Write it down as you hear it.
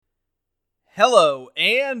Hello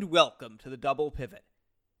and welcome to the Double Pivot.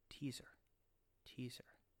 Teaser.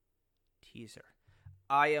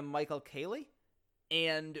 I am Michael Cayley,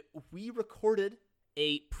 and we recorded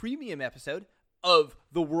a premium episode of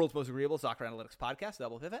the world's most agreeable soccer analytics podcast,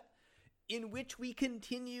 Double Pivot, in which we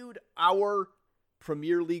continued our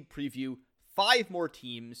Premier League preview. 5 more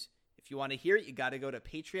teams. If you want to hear it, you got to go to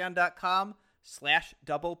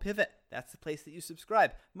patreon.com/doublepivot. That's the place that you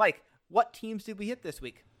subscribe. Mike, what teams did we hit this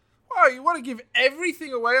week? Wow, you want to give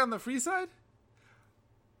everything away on the free side?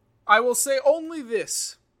 I will say only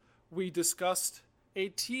this. We discussed a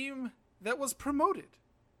team that was promoted.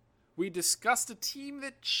 We discussed a team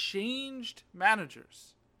that changed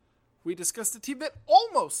managers. We discussed a team that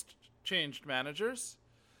almost changed managers.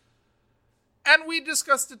 And we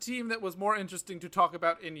discussed a team that was more interesting to talk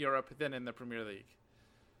about in Europe than in the Premier League.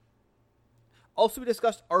 Also, we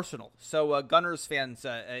discussed Arsenal. So, Gunners fans,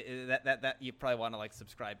 that you probably want to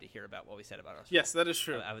subscribe to hear about what we said about Arsenal. Yes, that is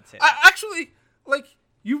true. I would say. Actually,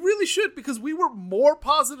 you really should, because we were more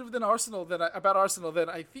positive than about Arsenal than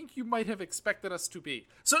I think you might have expected us to be.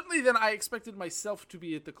 Certainly than I expected myself to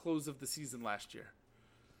be at the close of the season last year.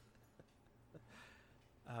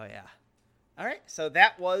 Oh yeah. All right. So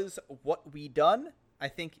that was what we done. I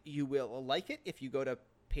think you will like it if you go to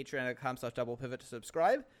patreon.com/doublepivot to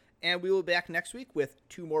subscribe. And we will be back next week with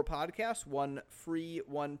 2 more podcasts, 1 free,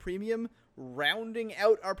 1 premium, rounding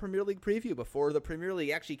out our Premier League preview before the Premier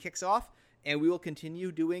League actually kicks off. And we will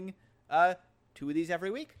continue doing 2 of these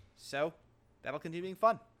every week. So that'll continue being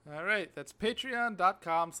fun. All right. That's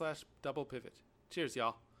patreon.com/doublepivot. Cheers,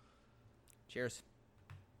 y'all. Cheers.